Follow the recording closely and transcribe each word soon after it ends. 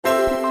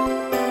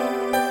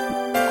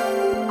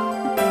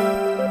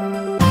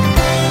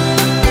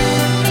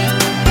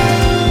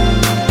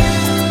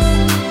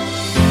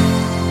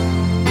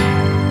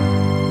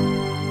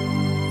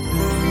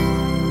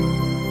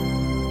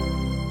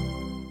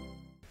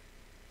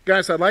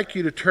Guys, I'd like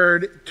you to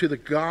turn to the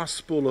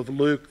Gospel of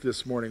Luke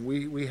this morning.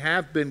 We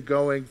have been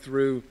going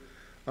through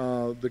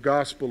the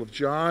Gospel of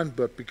John,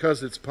 but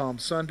because it's Palm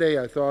Sunday,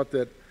 I thought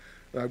that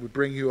I would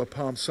bring you a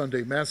Palm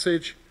Sunday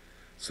message,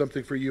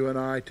 something for you and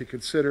I to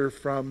consider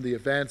from the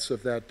events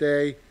of that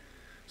day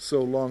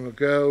so long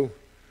ago.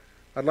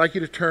 I'd like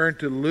you to turn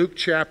to Luke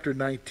chapter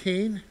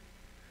 19.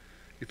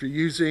 If you're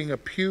using a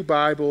Pew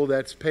Bible,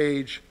 that's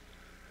page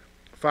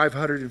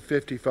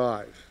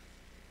 555.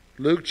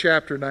 Luke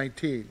chapter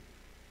 19.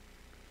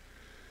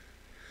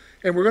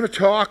 And we're going to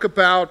talk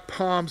about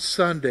Palm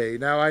Sunday.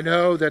 Now, I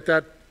know that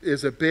that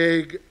is a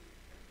big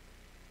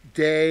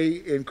day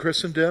in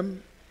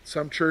Christendom.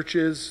 Some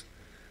churches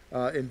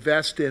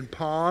invest in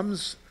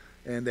palms,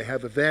 and they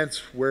have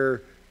events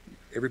where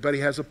everybody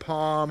has a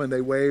palm and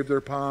they wave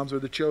their palms, or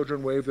the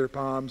children wave their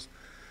palms.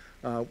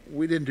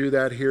 We didn't do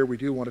that here. We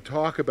do want to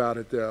talk about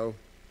it, though.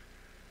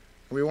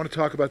 And we want to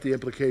talk about the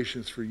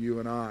implications for you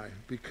and I.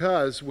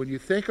 Because when you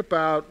think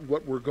about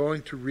what we're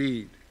going to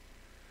read,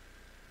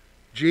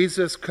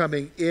 Jesus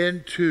coming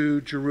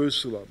into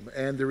Jerusalem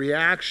and the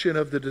reaction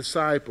of the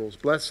disciples,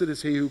 blessed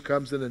is he who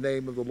comes in the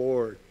name of the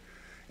Lord,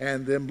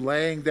 and them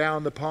laying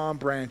down the palm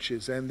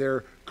branches and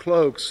their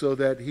cloaks so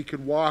that he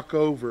could walk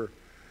over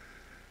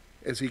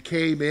as he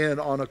came in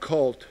on a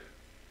colt.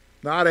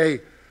 Not a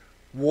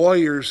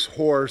warrior's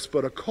horse,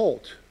 but a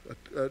colt,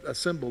 a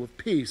symbol of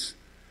peace.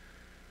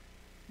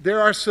 There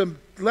are some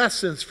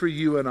lessons for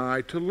you and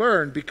I to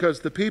learn,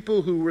 because the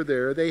people who were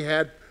there, they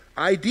had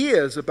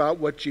ideas about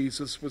what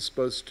Jesus was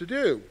supposed to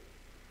do.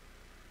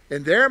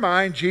 In their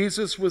mind,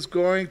 Jesus was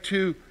going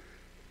to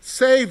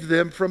save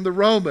them from the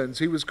Romans.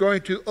 He was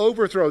going to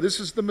overthrow. This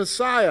is the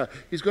Messiah.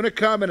 He's going to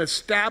come and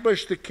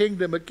establish the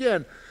kingdom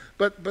again.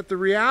 But the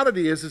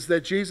reality is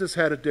that Jesus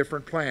had a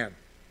different plan.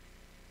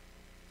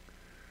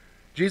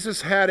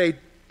 Jesus had a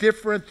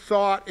different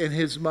thought in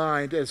his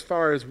mind as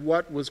far as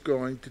what was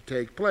going to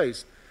take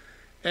place.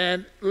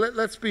 And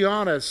let's be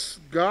honest,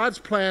 God's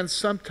plans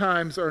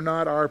sometimes are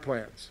not our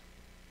plans.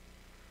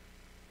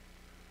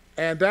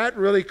 And that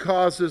really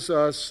causes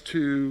us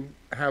to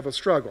have a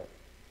struggle.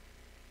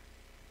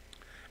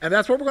 And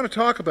that's what we're going to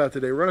talk about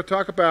today. We're going to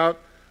talk about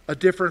a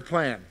different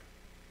plan.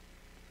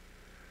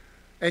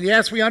 And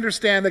yes, we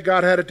understand that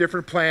God had a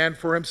different plan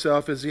for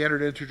himself as he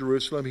entered into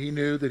Jerusalem. He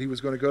knew that he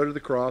was going to go to the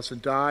cross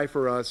and die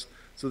for us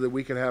so that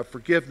we can have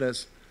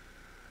forgiveness.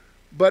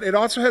 But it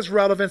also has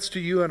relevance to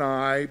you and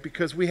I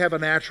because we have a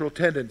natural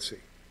tendency.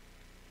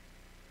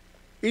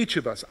 Each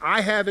of us.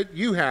 I have it,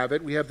 you have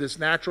it. We have this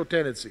natural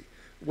tendency.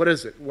 What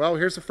is it? Well,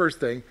 here's the first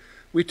thing.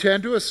 We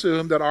tend to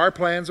assume that our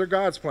plans are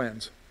God's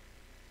plans.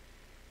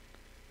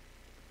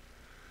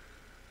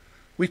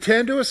 We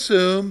tend to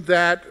assume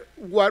that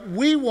what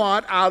we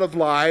want out of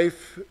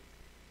life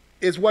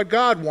is what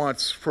God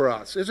wants for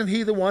us. Isn't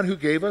he the one who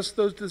gave us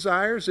those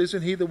desires?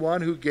 Isn't he the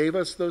one who gave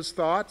us those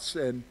thoughts?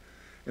 And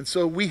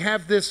so we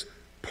have this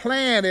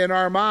plan in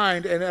our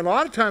mind, and a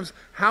lot of times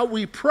how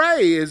we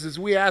pray is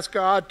we ask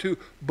God to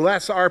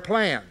bless our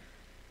plan.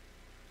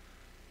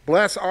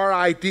 Bless our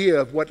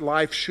idea of what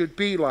life should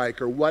be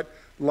like or what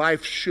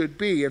life should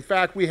be. In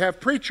fact, we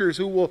have preachers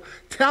who will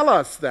tell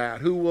us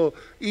that, who will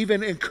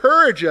even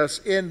encourage us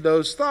in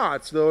those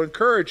thoughts. They'll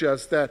encourage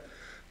us that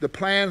the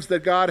plans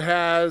that God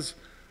has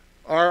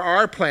are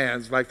our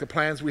plans, like the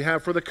plans we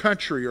have for the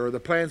country or the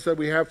plans that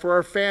we have for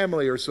our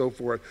family or so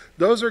forth.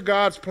 Those are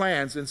God's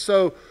plans. And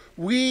so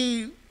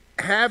we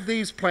have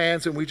these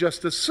plans and we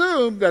just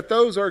assume that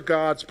those are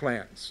God's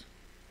plans.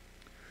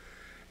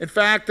 In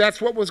fact,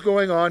 that's what was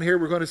going on here.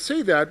 We're going to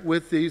see that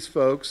with these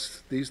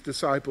folks, these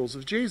disciples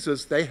of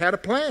Jesus. They had a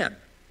plan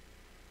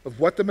of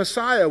what the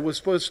Messiah was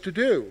supposed to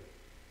do.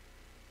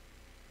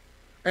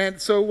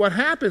 And so what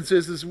happens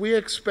is we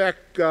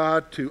expect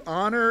God to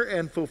honor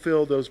and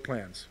fulfill those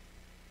plans.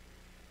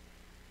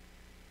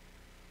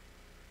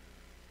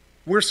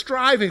 We're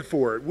striving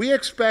for it. We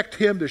expect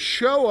him to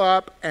show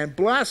up and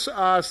bless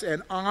us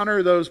and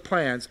honor those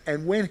plans.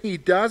 And when he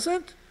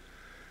doesn't,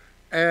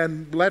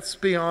 and let's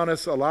be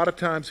honest, a lot of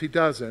times he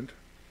doesn't,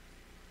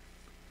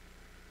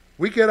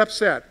 we get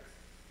upset.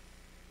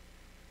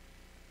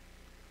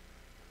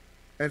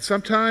 And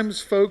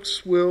sometimes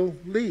folks will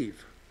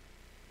leave.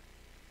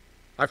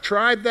 I've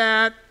tried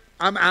that.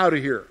 I'm out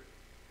of here.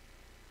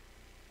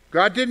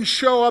 God didn't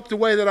show up the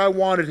way that I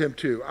wanted him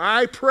to.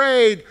 I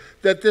prayed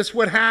that this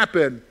would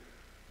happen.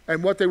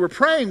 And what they were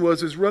praying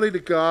is really to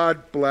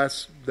God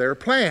bless their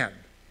plan.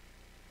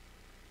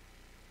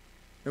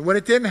 And when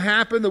it didn't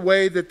happen the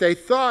way that they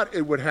thought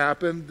it would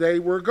happen, they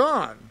were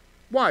gone.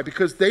 Why?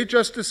 Because they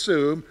just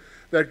assumed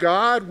that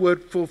God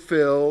would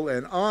fulfill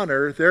and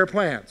honor their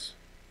plans.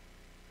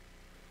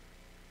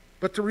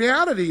 But the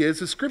reality is,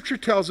 the Scripture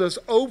tells us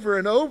over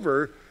and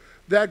over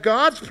that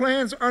God's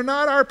plans are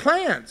not our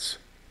plans.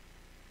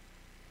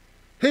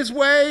 His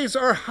ways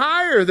are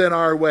higher than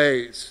our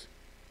ways.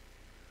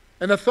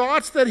 And the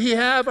thoughts that he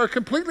has are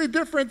completely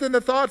different than the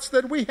thoughts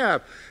that we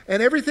have.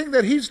 And everything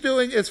that he's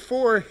doing is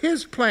for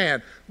his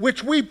plan,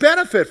 which we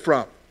benefit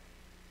from.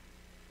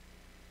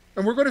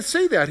 And we're going to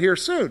see that here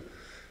soon.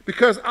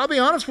 Because I'll be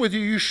honest with you,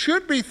 you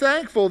should be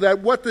thankful that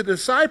what the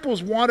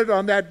disciples wanted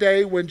on that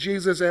day when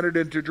Jesus entered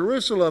into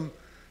Jerusalem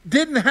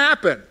didn't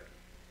happen.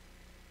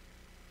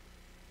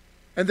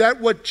 And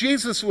that what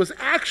Jesus was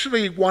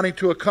actually wanting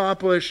to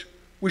accomplish,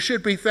 we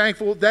should be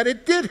thankful that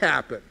it did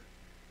happen.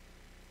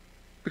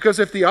 Because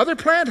if the other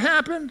plan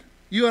happened,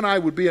 you and I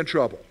would be in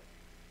trouble.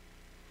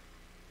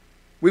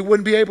 We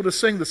wouldn't be able to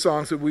sing the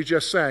songs that we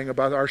just sang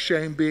about our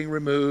shame being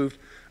removed,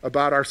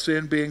 about our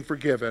sin being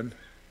forgiven.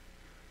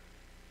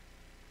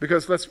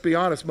 Because let's be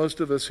honest, most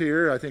of us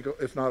here, I think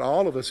if not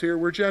all of us here,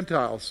 we're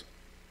Gentiles.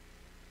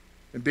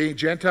 And being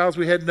Gentiles,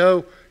 we had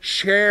no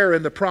share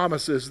in the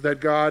promises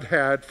that God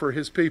had for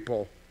his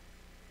people.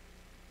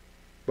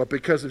 But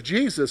because of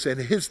Jesus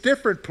and his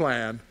different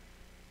plan,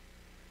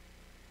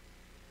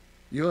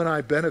 you and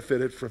I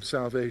benefited from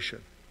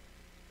salvation.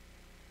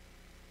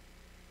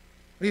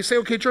 And you say,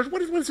 okay, George,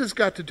 what has this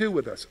got to do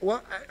with us?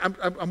 Well,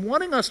 I'm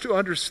wanting us to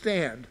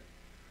understand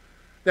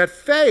that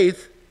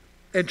faith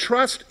and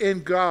trust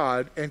in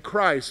God and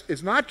Christ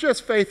is not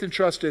just faith and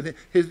trust in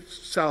his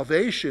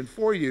salvation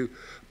for you,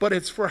 but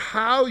it's for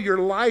how your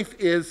life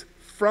is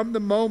from the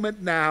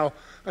moment now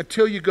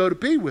until you go to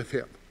be with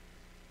him.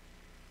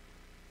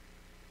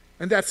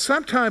 And that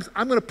sometimes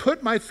I'm going to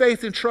put my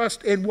faith and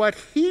trust in what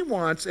he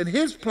wants and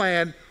his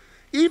plan,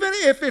 even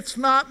if it's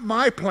not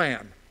my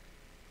plan.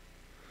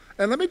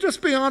 And let me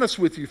just be honest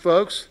with you,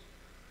 folks.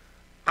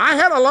 I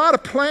had a lot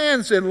of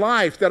plans in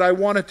life that I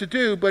wanted to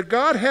do, but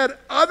God had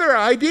other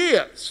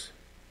ideas.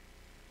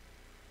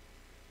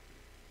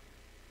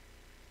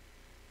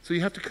 So you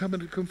have to come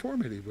into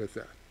conformity with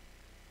that.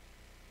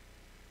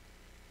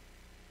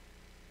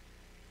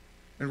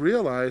 And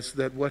realize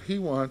that what he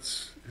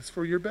wants is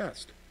for your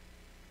best.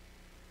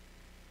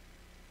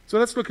 So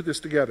let's look at this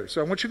together.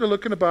 So I want you to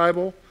look in the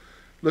Bible.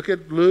 Look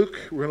at Luke.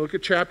 We're going to look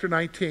at chapter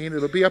 19.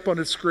 It'll be up on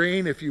the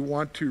screen if you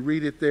want to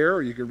read it there,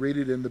 or you can read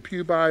it in the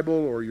Pew Bible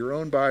or your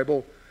own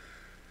Bible.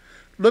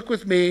 Look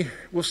with me.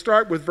 We'll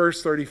start with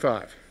verse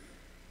 35.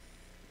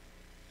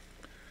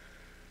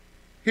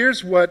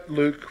 Here's what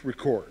Luke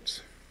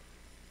records.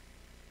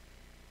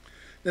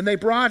 Then they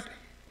brought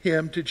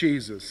him to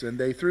Jesus, and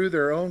they threw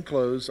their own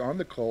clothes on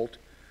the colt,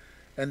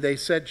 and they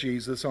set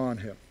Jesus on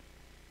him.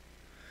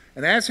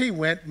 And as he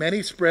went,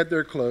 many spread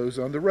their clothes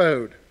on the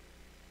road.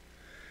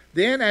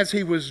 Then, as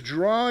he was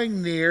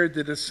drawing near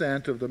the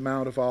descent of the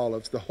Mount of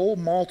Olives, the whole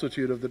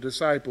multitude of the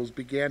disciples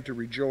began to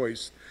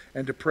rejoice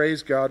and to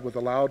praise God with a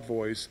loud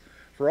voice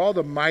for all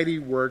the mighty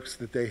works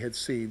that they had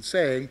seen,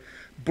 saying,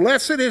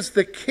 "Blessed is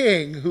the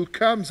King who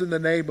comes in the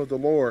name of the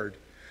Lord.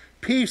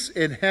 Peace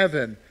in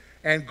heaven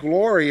and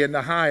glory in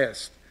the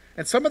highest."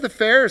 And some of the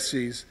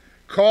Pharisees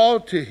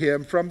called to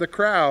him from the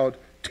crowd,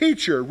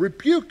 "Teacher,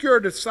 rebuke your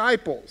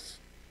disciples."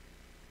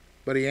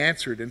 But he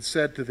answered and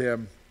said to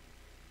them,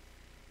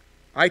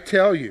 "I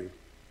tell you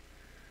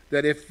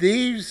that if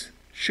these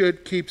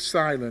should keep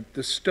silent,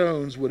 the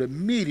stones would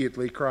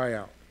immediately cry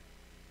out."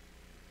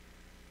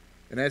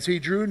 And as he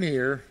drew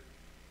near,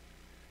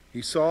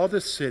 he saw the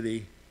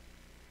city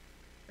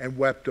and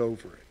wept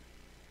over it,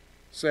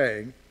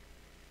 saying,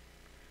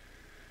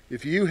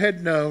 "If you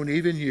had known,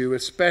 even you,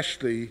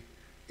 especially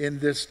in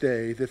this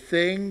day, the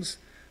things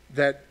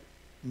that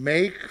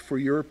make for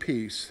your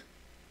peace,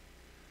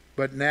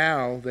 but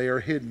now they are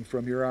hidden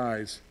from your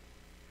eyes.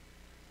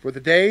 For the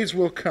days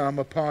will come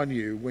upon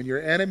you when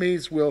your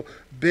enemies will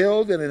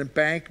build an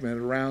embankment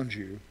around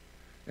you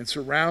and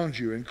surround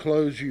you and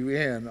close you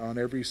in on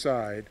every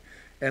side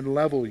and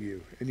level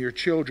you and your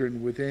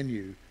children within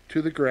you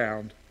to the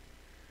ground.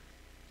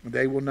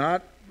 They will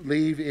not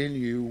leave in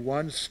you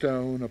one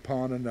stone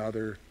upon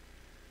another,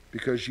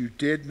 because you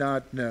did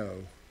not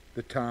know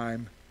the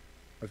time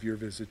of your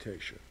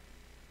visitation."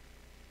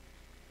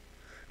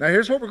 Now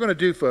here's what we're going to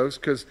do, folks,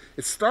 because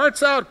it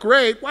starts out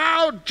great.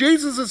 Wow,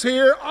 Jesus is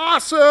here.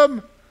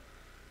 Awesome.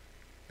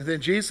 And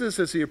then Jesus,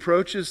 as he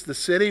approaches the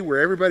city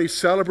where everybody's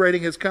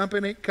celebrating his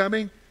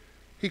coming,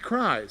 he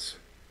cries.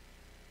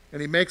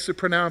 And he makes a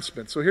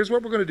pronouncement. So here's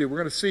what we're going to do. We're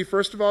going to see,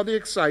 first of all, the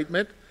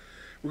excitement.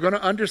 We're going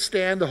to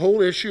understand the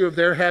whole issue of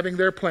their having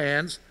their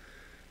plans.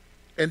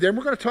 And then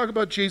we're going to talk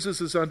about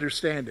Jesus'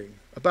 understanding,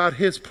 about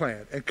his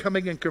plan, and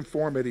coming in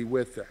conformity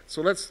with that.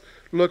 So let's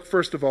look,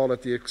 first of all,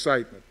 at the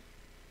excitement.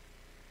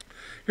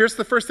 Here's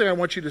the first thing I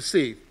want you to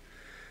see.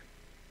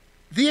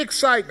 The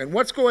excitement.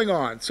 What's going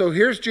on? So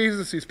here's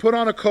Jesus. He's put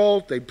on a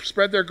colt. They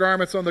spread their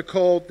garments on the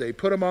colt. They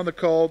put him on the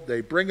colt. They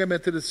bring him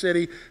into the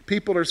city.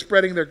 People are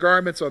spreading their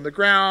garments on the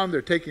ground.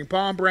 They're taking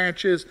palm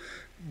branches,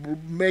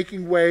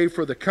 making way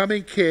for the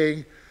coming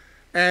king.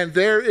 And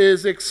there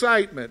is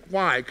excitement.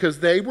 Why? Because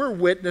they were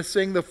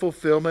witnessing the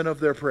fulfillment of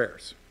their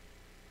prayers.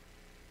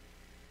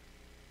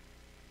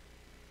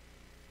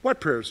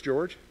 What prayers,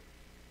 George?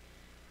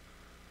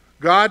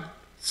 God,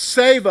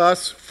 save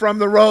us from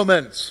the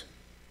Romans.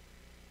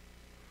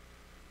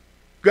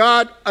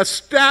 God,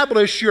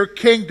 establish your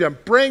kingdom.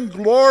 Bring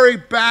glory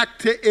back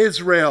to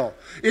Israel.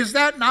 Is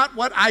that not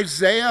what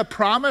Isaiah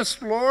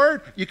promised,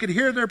 Lord? You could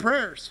hear their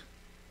prayers.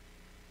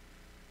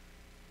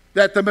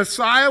 that the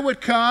Messiah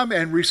would come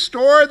and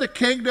restore the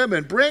kingdom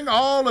and bring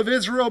all of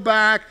Israel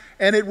back,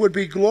 and it would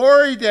be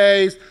glory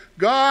days.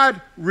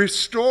 God,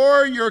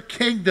 restore your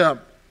kingdom.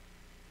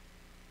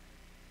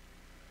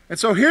 And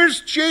so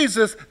here's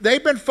Jesus.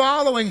 They've been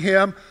following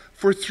him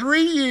for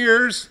 3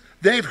 years.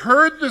 They've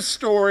heard the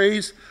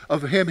stories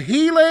of him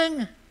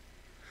healing,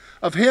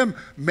 of him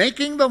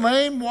making the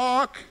lame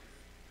walk,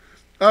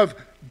 of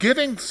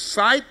giving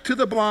sight to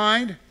the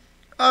blind,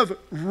 of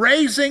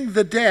raising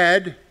the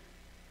dead,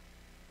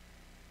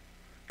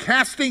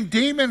 casting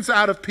demons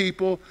out of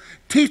people,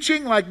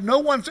 teaching like no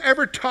one's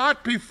ever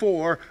taught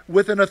before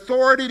with an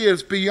authority that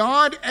is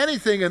beyond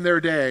anything in their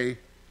day.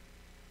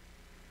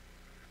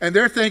 And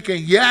they're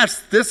thinking,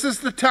 yes, this is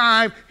the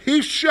time.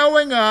 He's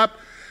showing up.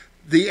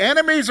 The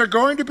enemies are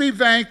going to be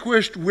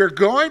vanquished. We're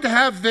going to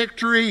have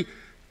victory.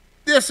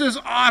 This is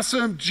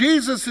awesome.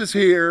 Jesus is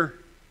here.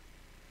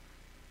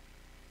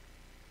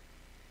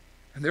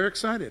 And they're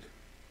excited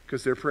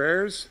because their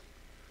prayers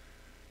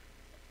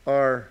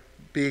are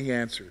being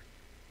answered.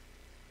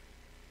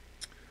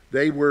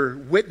 They were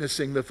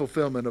witnessing the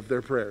fulfillment of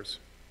their prayers.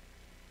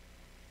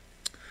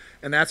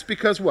 And that's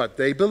because what?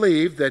 They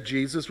believed that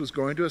Jesus was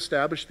going to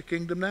establish the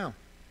kingdom now.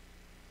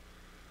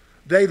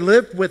 They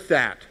lived with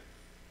that.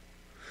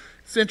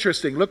 It's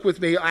interesting. Look with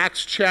me,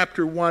 Acts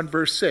chapter 1,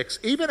 verse 6.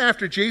 Even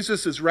after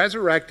Jesus is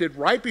resurrected,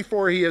 right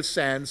before he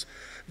ascends,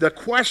 the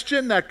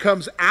question that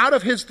comes out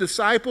of his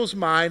disciples'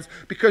 minds,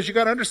 because you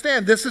got to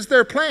understand, this is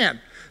their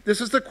plan. This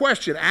is the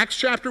question. Acts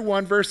chapter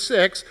 1, verse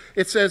 6,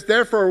 it says,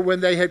 therefore, when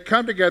they had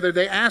come together,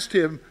 they asked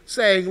him,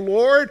 saying,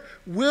 Lord,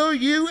 will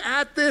you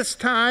at this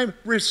time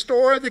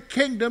restore the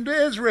kingdom to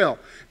Israel?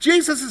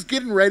 Jesus is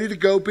getting ready to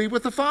go be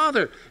with the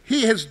Father.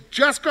 He has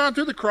just gone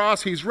through the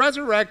cross. He's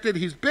resurrected.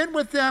 He's been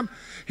with them.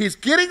 He's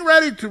getting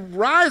ready to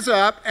rise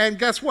up. And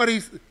guess what?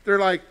 They're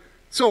like,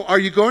 so are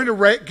you going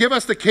to give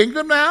us the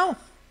kingdom now?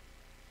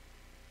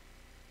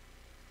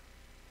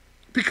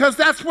 Because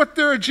that's what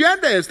their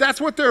agenda is.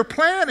 That's what their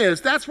plan is.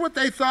 That's what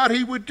they thought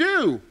he would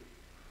do.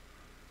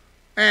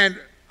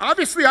 And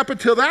obviously up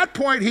until that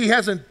point, he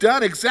hasn't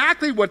done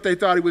exactly what they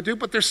thought he would do,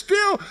 but they're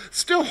still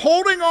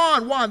holding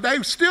on.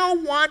 They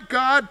still want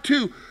God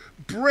to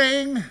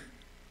bring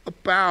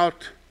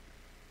about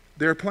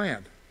their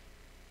plan.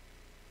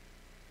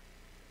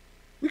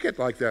 We get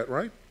like that,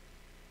 right?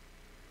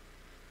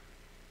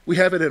 We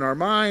have it in our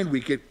mind.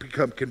 We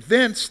become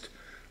convinced.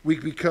 We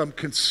become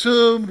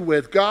consumed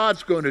with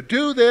God's going to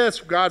do this.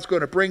 God's going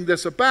to bring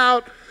this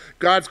about.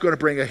 God's going to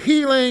bring a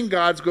healing.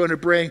 God's going to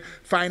bring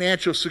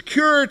financial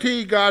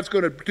security. God's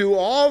going to do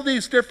all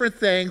these different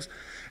things.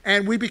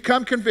 And we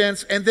become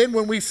convinced. And then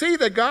when we see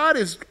that God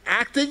is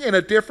acting in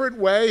a different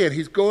way and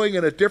he's going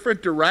in a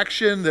different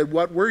direction than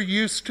what we're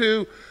used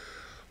to,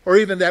 or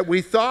even that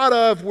we thought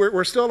of,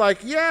 we're still like,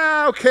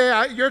 yeah,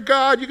 okay, you're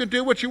God. You can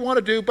do what you want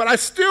to do. But I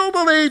still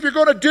believe you're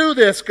going to do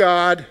this,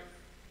 God.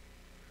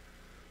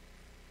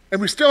 And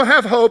we still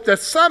have hope that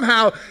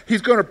somehow he's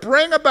going to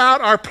bring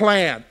about our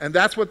plan. And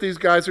that's what these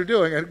guys are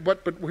doing.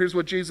 But here's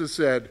what Jesus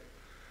said.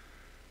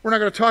 We're not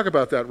going to talk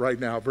about that right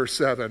now, verse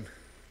 7.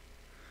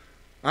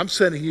 I'm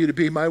sending you to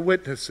be my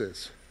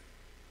witnesses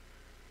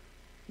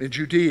in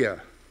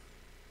Judea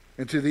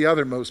and to the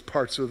othermost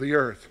parts of the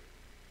earth.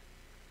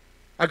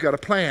 I've got a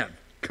plan.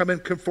 Come in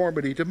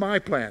conformity to my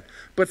plan.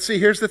 But see,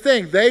 here's the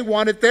thing. They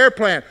wanted their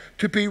plan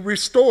to be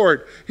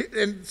restored.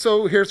 And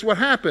so here's what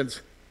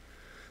happens.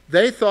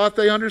 They thought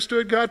they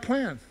understood God's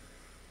plan.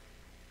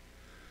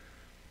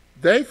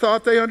 They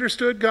thought they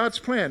understood God's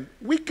plan.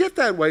 We get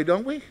that way,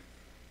 don't we?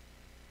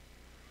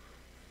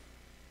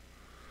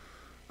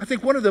 I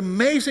think one of the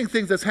amazing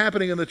things that's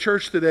happening in the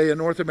church today in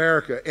North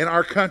America, in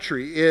our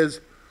country,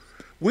 is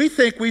we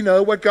think we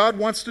know what God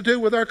wants to do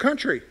with our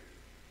country.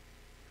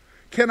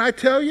 Can I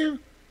tell you?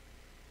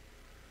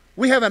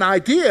 We have an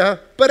idea,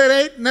 but it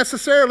ain't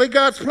necessarily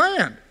God's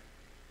plan.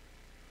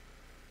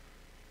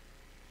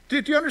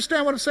 Do you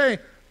understand what I'm saying?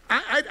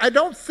 I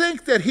don't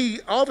think that he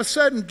all of a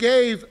sudden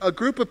gave a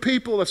group of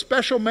people a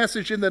special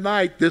message in the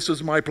night, this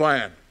is my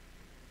plan.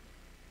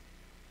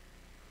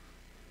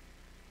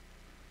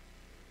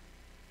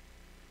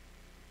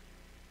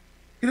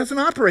 He doesn't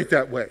operate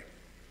that way.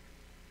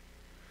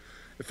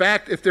 In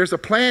fact, if there's a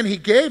plan he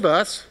gave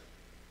us,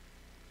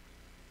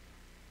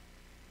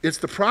 it's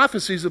the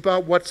prophecies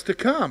about what's to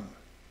come.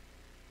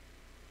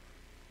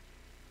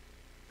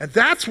 And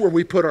that's where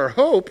we put our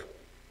hope.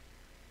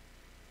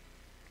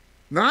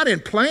 Not in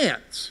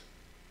plans.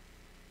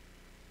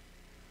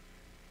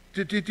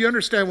 Do you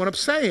understand what I'm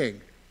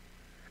saying?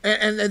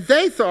 And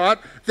they thought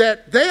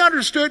that they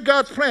understood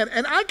God's plan.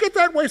 And I get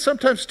that way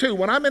sometimes too.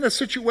 When I'm in a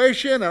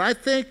situation and I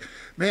think,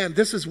 man,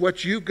 this is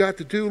what you've got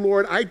to do,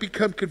 Lord, I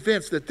become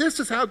convinced that this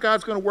is how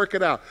God's going to work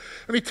it out.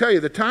 Let me tell you,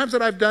 the times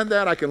that I've done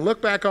that, I can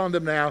look back on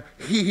them now.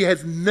 He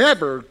has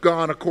never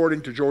gone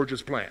according to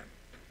George's plan.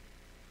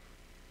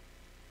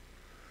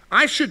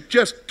 I should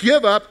just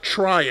give up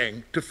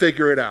trying to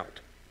figure it out.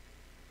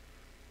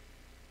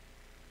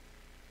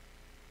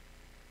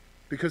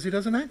 Because he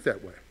doesn't act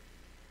that way.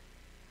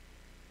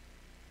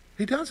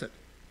 He doesn't.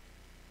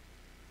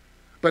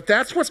 But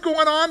that's what's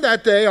going on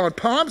that day on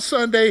Palm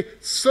Sunday,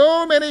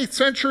 so many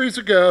centuries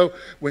ago,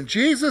 when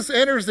Jesus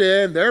enters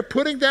in. They're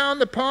putting down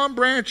the palm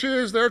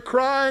branches, they're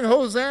crying,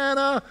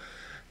 Hosanna.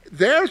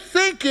 They're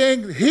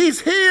thinking,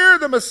 he's here,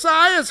 the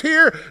Messiah's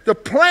here, the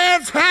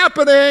plan's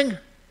happening.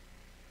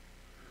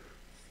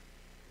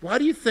 Why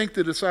do you think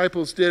the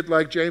disciples did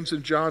like James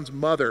and John's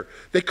mother?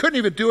 They couldn't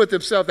even do it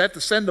themselves. They had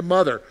to send a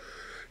mother.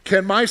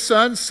 Can my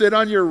son sit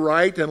on your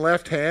right and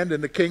left hand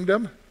in the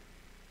kingdom?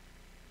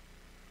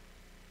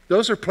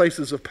 Those are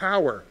places of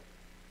power.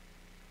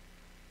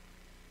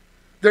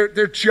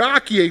 They're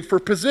jockeying for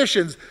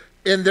positions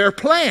in their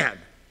plan.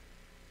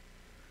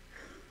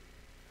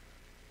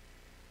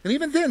 And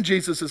even then,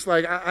 Jesus is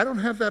like, I don't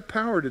have that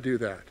power to do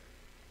that.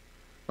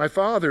 My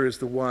Father is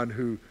the one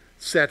who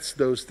sets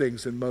those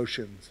things in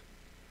motion.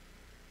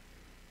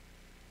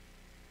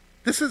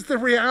 This is the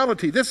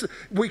reality.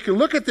 We can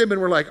look at them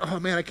and we're like, oh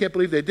man, I can't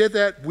believe they did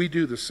that. We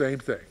do the same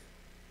thing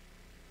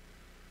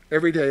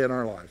every day in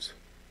our lives,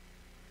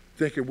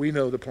 thinking we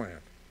know the plan.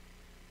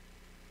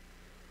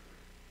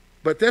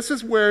 But this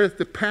is where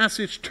the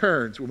passage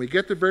turns. When we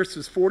get to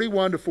verses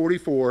 41 to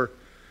 44,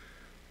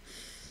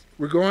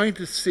 we're going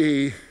to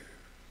see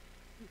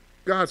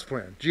God's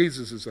plan,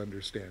 Jesus'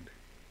 understanding.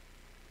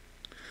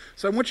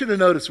 So I want you to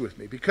notice with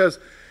me, because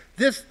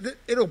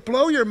it'll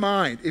blow your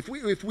mind. If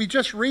we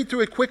just read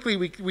through it quickly,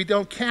 we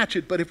don't catch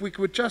it. But if we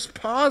could just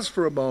pause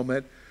for a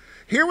moment,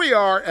 here we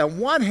are. On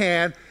one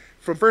hand,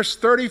 from verse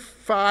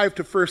 35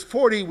 to verse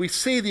 40, we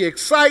see the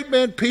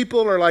excitement.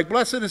 People are like,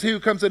 blessed is he who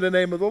comes in the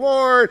name of the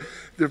Lord.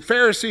 The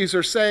Pharisees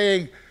are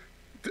saying,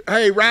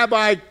 hey,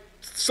 Rabbi,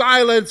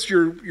 silence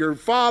your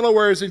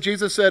followers. And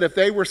Jesus said if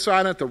they were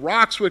silent, the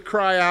rocks would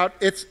cry out.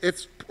 It's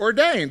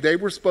ordained. They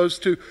were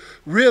supposed to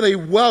really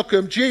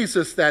welcome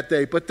Jesus that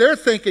day. But they're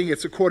thinking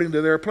it's according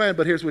to their plan.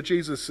 But here's what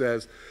Jesus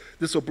says.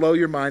 This will blow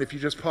your mind if you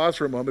just pause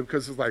for a moment,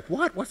 because it's like,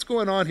 what? What's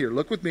going on here?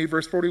 Look with me,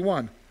 verse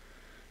 41.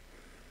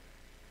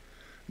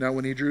 Now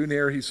when he drew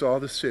near, he saw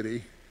the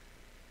city,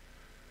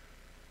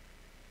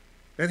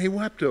 and he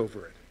wept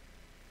over it.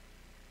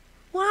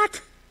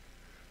 What?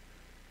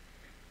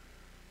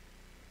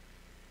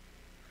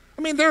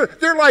 I mean,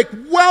 they're like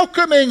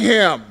welcoming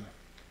him.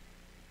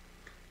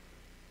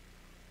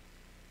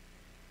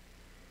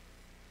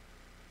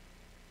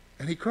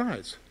 And he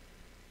cries.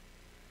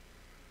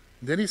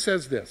 And then he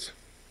says this.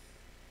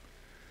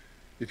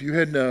 If you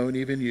had known,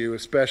 even you,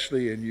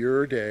 especially in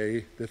your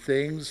day, the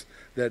things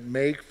that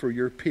make for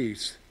your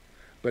peace,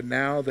 but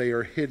now they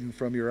are hidden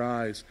from your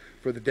eyes.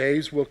 For the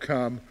days will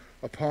come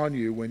upon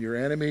you when your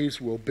enemies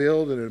will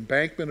build an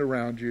embankment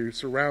around you,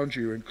 surround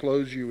you, and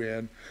close you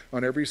in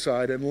on every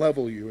side, and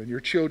level you and your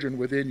children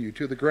within you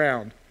to the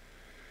ground.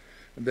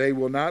 And they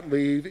will not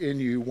leave in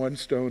you one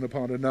stone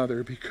upon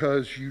another,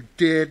 because you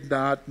did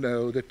not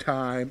know the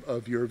time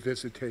of your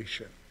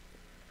visitation.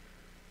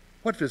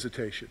 What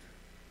visitation?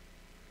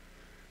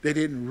 They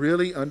didn't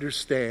really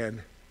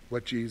understand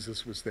what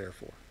Jesus was there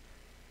for.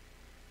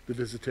 The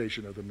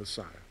visitation of the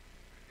Messiah.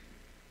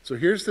 So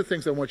here's the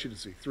things I want you to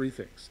see. 3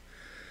 things.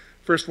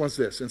 First one's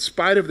this. In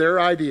spite of their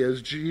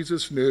ideas,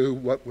 Jesus knew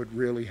what would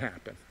really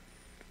happen.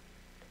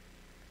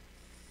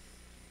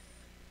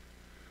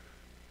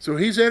 So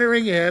he's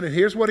entering in, and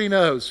here's what he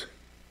knows.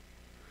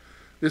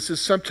 This is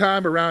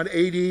sometime around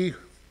AD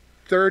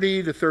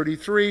 30 to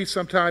 33,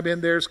 sometime in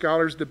there.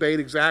 Scholars debate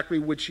exactly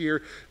which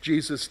year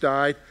Jesus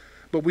died.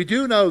 But we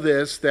do know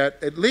this,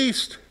 that at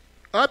least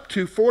up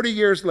to 40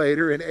 years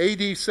later, in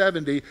AD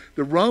 70,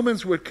 the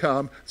Romans would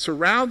come,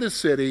 surround the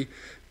city,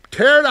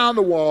 tear down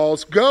the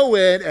walls, go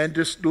in, and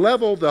just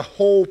level the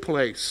whole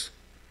place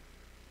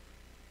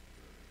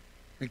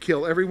and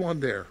kill everyone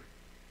there.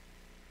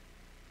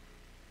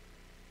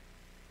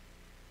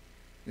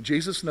 And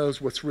Jesus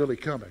knows what's really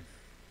coming.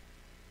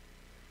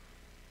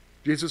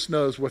 Jesus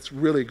knows what's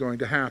really going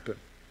to happen.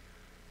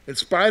 In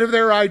spite of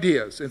their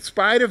ideas, in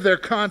spite of their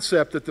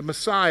concept that the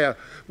Messiah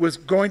was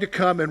going to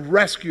come and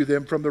rescue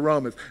them from the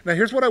Romans. Now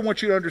here's what I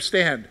want you to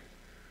understand.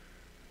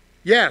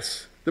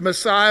 Yes, the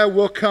Messiah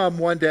will come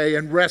one day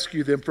and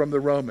rescue them from the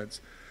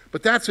Romans.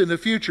 But that's in the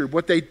future.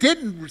 What they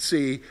didn't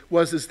see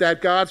is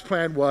that God's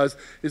plan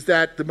is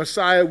that the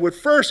Messiah would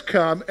first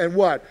come and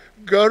what?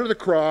 Go to the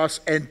cross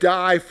and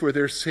die for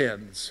their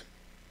sins.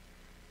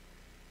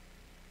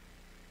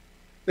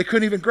 They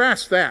couldn't even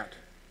grasp that.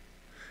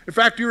 In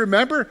fact, do you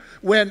remember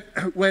when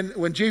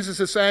Jesus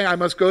is saying, I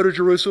must go to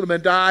Jerusalem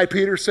and die,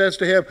 Peter says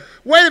to him,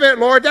 wait a minute,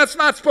 Lord, that's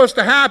not supposed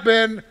to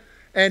happen.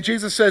 And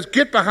Jesus says,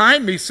 get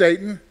behind me,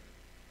 Satan.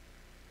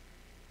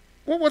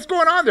 Well, what's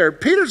going on there?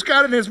 Peter's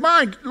got in his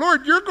mind,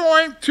 Lord, you're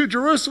going to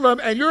Jerusalem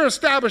and you're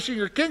establishing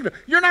your kingdom.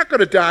 You're not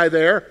going to die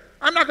there.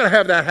 I'm not going to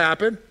have that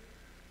happen.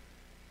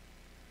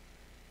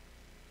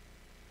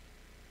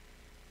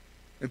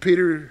 And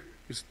Peter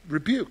is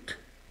rebuked,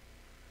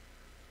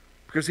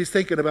 because he's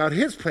thinking about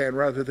his plan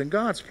rather than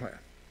God's plan.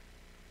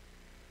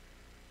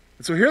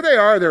 And so here they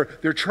are,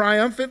 they're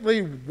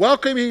triumphantly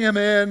welcoming him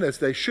in, as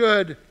they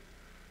should.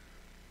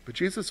 But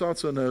Jesus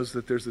also knows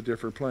that there's a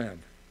different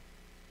plan.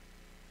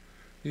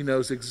 He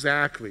knows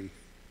exactly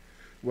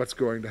what's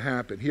going to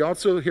happen. He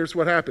also, here's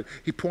what happened.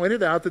 He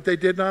pointed out that they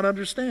did not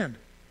understand.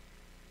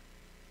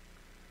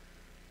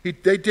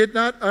 They did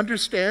not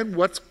understand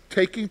what's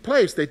taking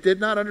place. They did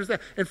not understand.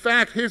 In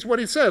fact, here's what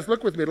he says.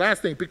 Look with me,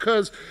 last thing.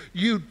 Because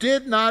you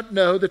did not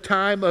know the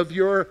time of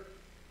your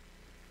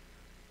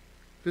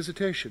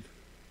visitation.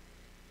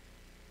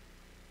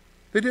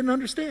 They didn't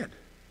understand.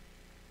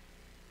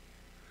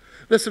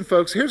 Listen,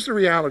 folks, here's the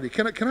reality.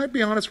 Can I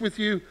be honest with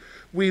you?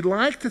 We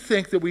like to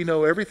think that we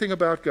know everything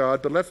about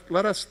God, but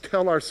let us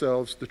tell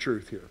ourselves the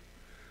truth here.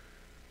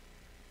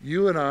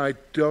 You and I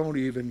don't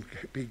even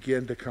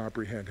begin to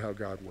comprehend how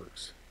God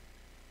works.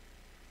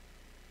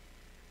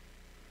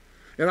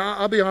 And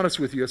I'll be honest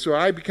with you. So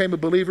I became a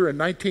believer in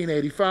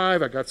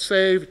 1985. I got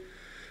saved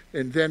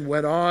and then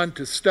went on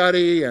to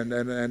study and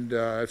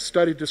I've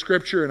studied the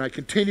Scripture, and I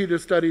continue to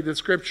study the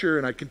Scripture,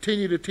 and I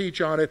continue to teach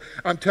on it.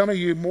 I'm telling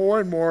you, more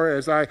and more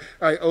as I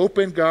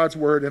open God's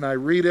Word and I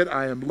read it,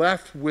 I am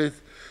left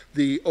with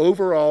the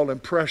overall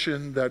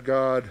impression that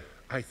God,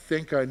 I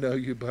think I know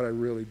you, but I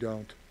really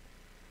don't.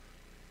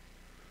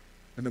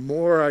 And the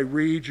more I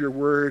read your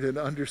Word and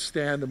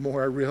understand, the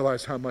more I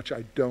realize how much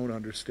I don't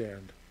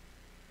understand.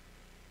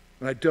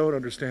 And I don't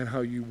understand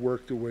how you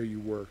work the way you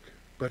work.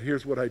 But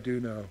here's what I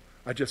do know.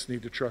 I just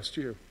need to trust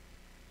you.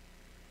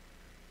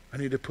 I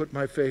need to put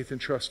my faith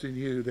and trust in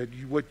you, that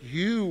what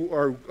you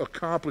are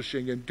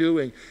accomplishing and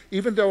doing,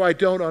 even though I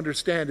don't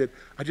understand it,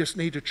 I just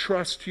need to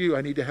trust you.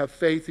 I need to have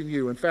faith in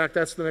you. In fact,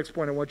 that's the next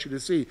point I want you to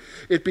see.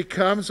 It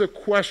becomes a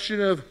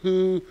question of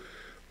who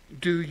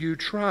do you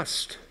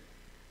trust?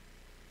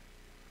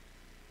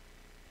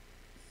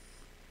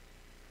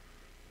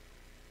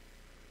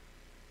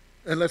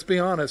 And let's be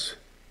honest,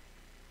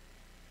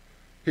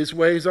 his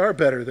ways are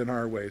better than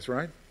our ways,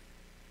 right?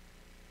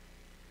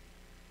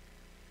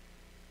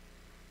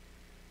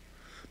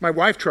 My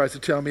wife tries to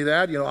tell me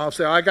that. I'll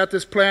say, I got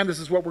this plan, this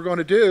is what we're going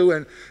to do,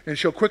 and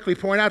she'll quickly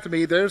point out to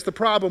me, there's the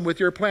problem with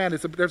your plan.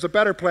 There's a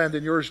better plan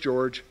than yours,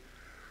 George.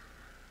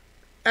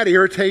 That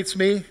irritates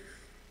me.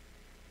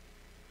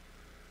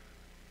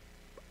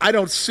 I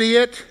don't see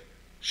it.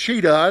 She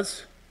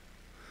does.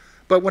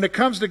 But when it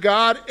comes to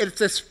God,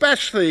 it's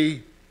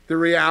especially the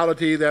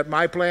reality that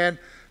my plan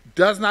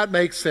does not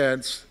make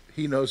sense.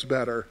 He knows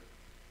better.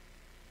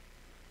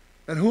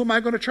 And who am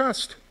I going to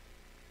trust?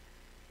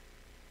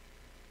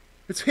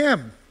 It's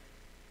him.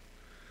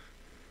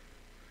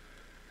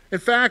 In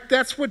fact,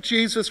 that's what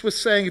Jesus was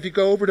saying if you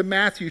go over to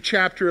Matthew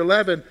chapter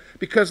 11,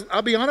 because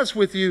I'll be honest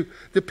with you,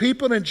 the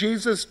people in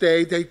Jesus'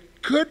 day, they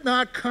could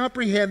not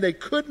comprehend, they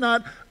could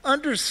not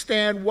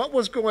understand what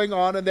was going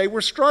on, and they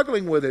were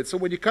struggling with it. So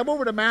when you come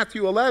over to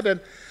Matthew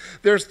 11,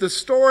 there's the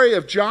story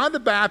of John the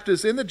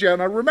Baptist in the jail.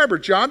 Remember,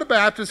 John the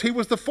Baptist, he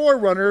was the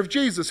forerunner of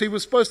Jesus. He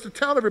was supposed to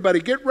tell everybody,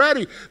 get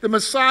ready, the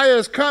Messiah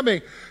is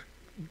coming.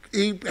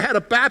 He had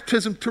a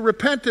baptism to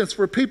repentance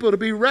for people to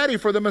be ready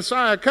for the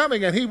Messiah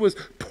coming, and he was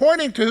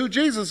pointing to who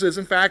Jesus is.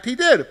 In fact, he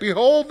did.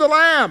 Behold the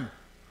Lamb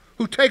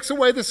who takes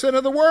away the sin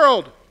of the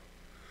world.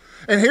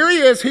 And here he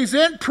is. He's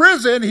in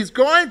prison. He's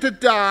going to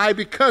die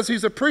because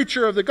he's a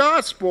preacher of the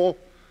gospel.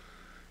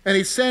 And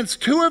he sends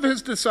two of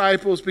his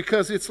disciples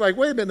because it's like,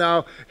 wait a minute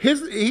now.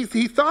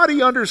 He thought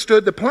he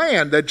understood the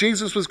plan that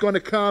Jesus was going to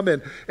come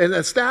and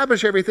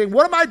establish everything.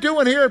 What am I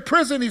doing here in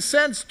prison? He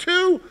sends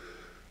two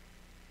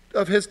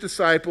of his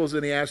disciples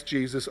and he asked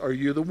Jesus, are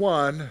you the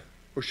one,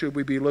 or should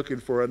we be looking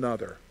for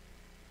another?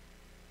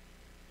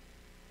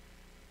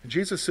 And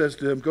Jesus says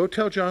to them, go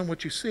tell John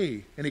what you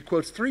see. And he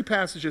quotes three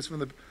passages from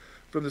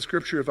the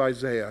scripture of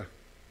Isaiah.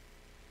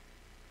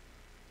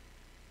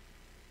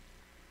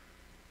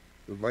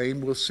 The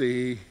lame will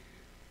see,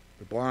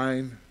 the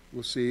blind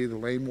will see, the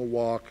lame will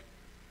walk,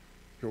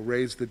 he'll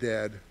raise the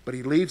dead. But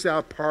he leaves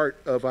out part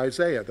of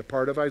Isaiah. The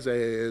part of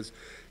Isaiah is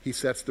he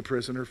sets the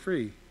prisoner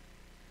free.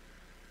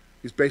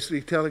 He's basically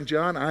telling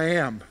John, I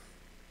am.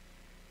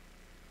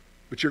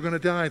 But you're going to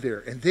die there.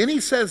 And then he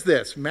says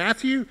this,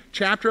 Matthew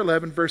chapter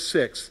 11, verse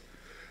 6.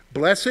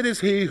 Blessed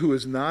is he who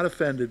is not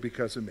offended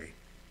because of me.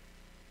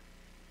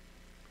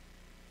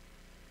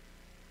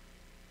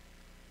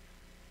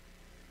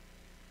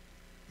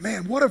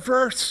 Man, what a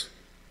verse.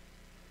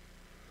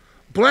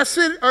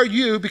 Blessed are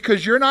you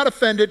because you're not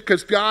offended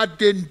because God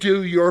didn't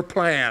do your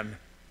plan.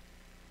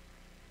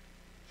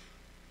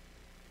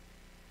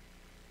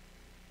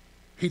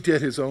 He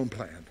did his own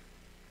plan.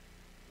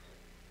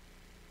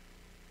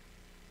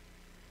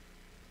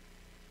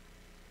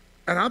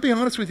 And I'll be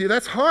honest with you,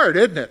 that's hard,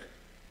 isn't it?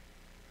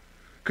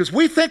 Because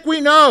we think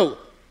we know.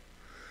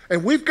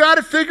 And we've got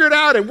it figured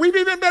out. And we've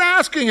even been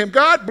asking him,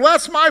 God,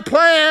 bless my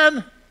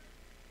plan.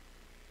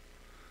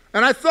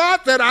 And I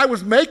thought that I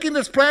was making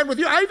this plan with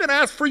you. I even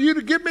asked for you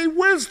to give me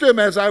wisdom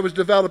as I was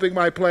developing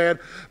my plan.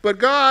 But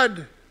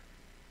God,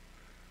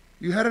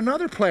 you had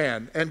another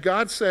plan. And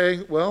God's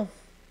saying, well,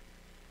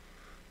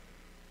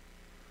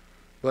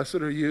 blessed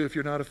are you if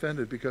you're not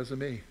offended because of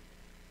me.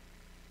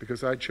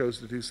 Because I chose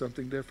to do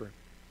something different.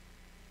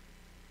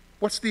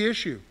 What's the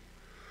issue?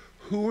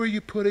 Who are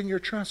you putting your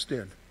trust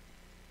in?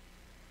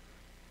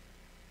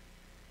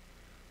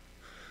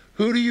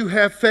 Who do you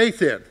have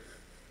faith in?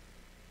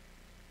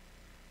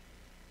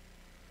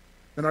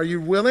 And are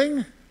you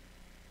willing,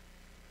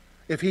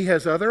 if he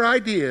has other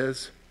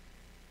ideas,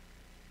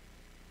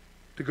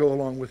 to go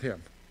along with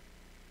him?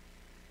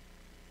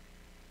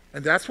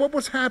 And that's what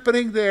was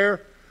happening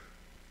there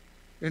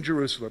in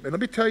Jerusalem. And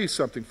let me tell you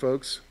something,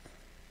 folks.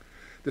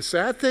 The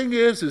sad thing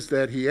is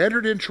that he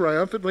entered in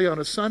triumphantly on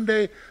a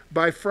Sunday.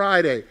 By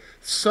Friday,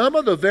 some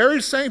of the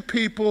very same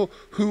people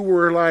who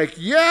were like,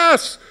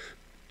 yes,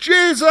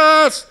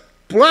 Jesus,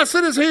 blessed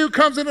is he who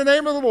comes in the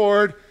name of the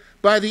Lord,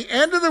 by the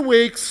end of the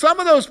week, some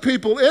of those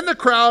people in the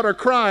crowd are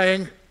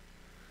crying,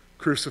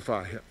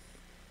 crucify him.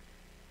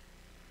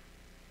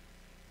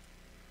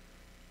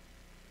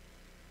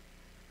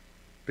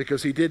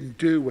 Because he didn't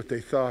do what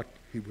they thought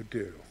he would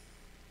do.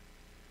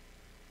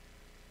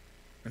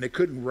 And they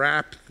couldn't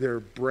wrap their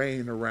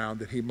brain around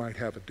that he might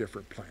have a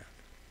different plan.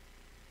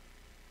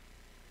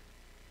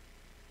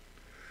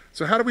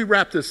 So how do we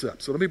wrap this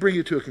up? So let me bring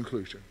you to a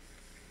conclusion.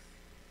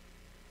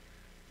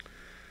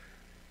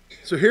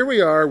 So here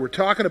we are, we're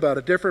talking about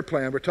a different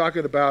plan. We're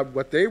talking about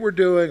what they were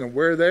doing and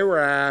where they were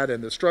at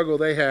and the struggle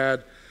they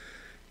had.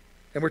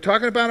 And we're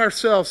talking about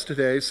ourselves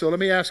today. So let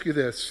me ask you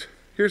this.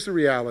 Here's the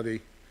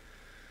reality.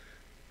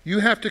 You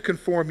have to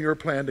conform your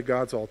plan to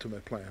God's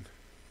ultimate plan.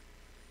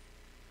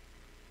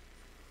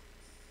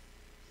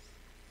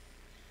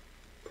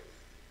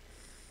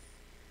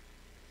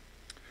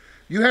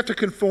 You have to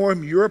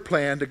conform your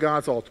plan to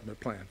God's ultimate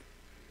plan.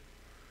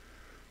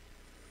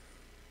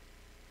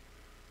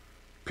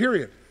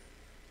 Period.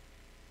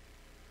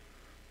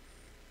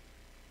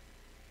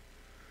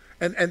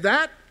 And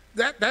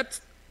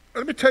that's,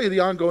 let me tell you the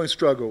ongoing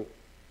struggle.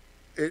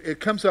 It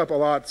comes up a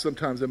lot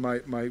sometimes in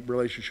my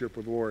relationship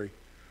with Lori.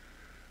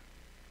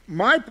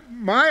 My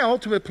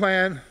ultimate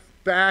plan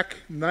back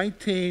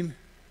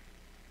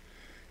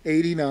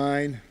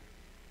 1989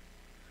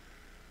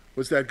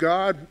 was that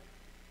God,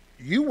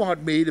 you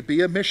want me to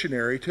be a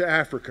missionary to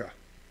Africa.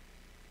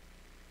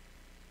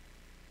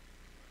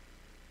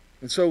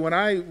 And so when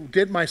I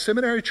did my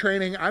seminary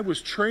training, I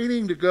was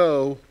training to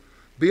go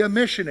be a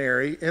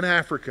missionary in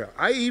Africa.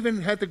 I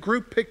even had the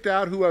group picked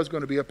out who I was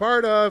going to be a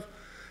part of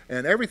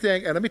and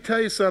everything. And let me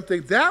tell you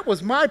something, that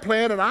was my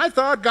plan, and I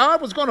thought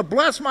God was going to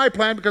bless my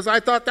plan because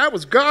I thought that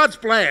was God's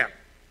plan.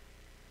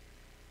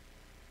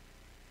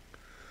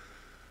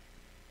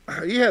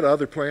 He had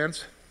other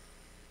plans.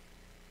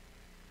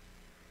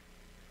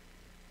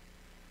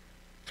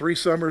 3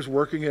 summers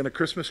working in a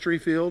Christmas tree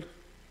field.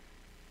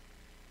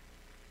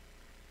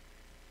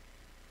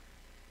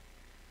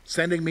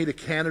 Sending me to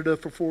Canada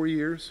for 4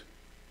 years.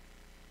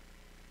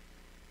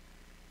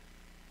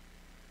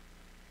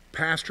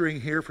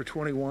 Pastoring here for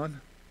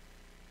 21.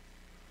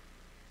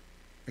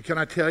 And can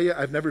I tell you,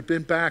 I've never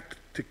been back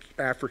to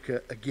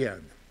Africa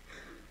again.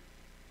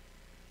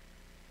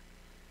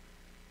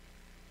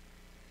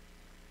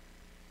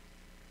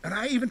 And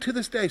I, even to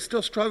this day,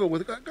 still struggle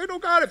with, you know,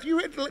 God, if you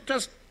had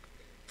just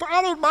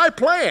followed my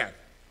plan.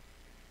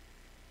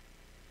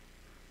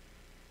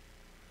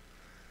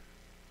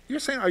 You're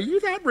saying, are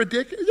you that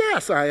ridiculous?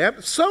 Yes, I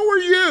am. So are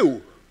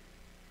you.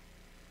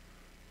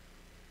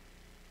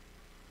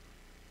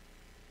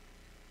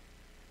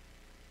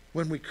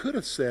 When we could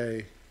have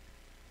said,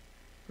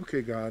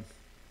 okay, God,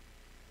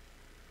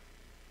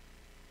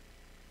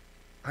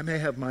 I may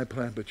have my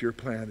plan, but your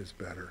plan is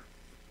better.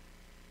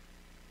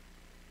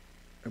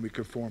 And we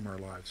conform our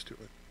lives to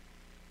it.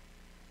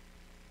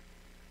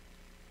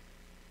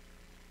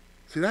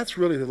 See, that's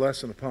really the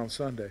lesson of Palm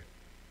Sunday.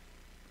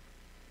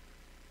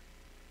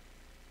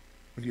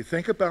 When you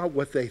think about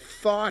what they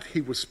thought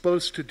he was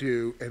supposed to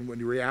do and when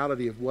the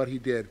reality of what he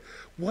did,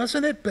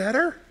 wasn't it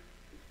better?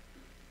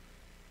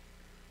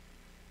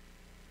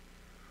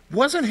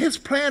 Wasn't his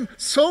plan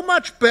so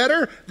much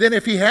better than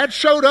if he had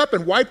showed up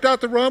and wiped out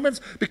the Romans?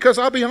 Because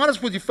I'll be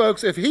honest with you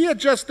folks, if he had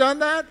just done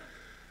that,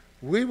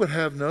 we would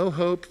have no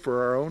hope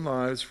for our own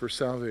lives for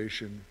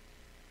salvation.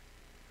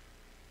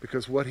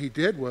 Because what he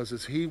did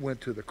was he went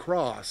to the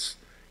cross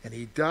and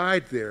he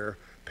died there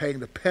paying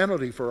the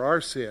penalty for our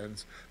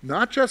sins,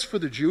 not just for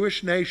the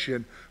Jewish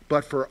nation,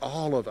 but for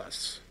all of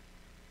us.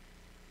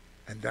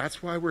 And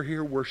that's why we're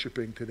here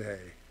worshiping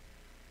today.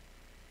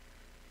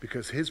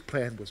 Because his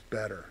plan was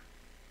better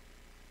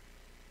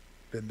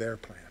than their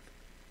plan.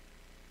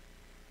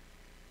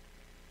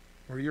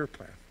 Or your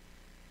plan.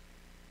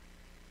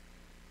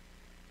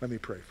 Let me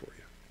pray for you.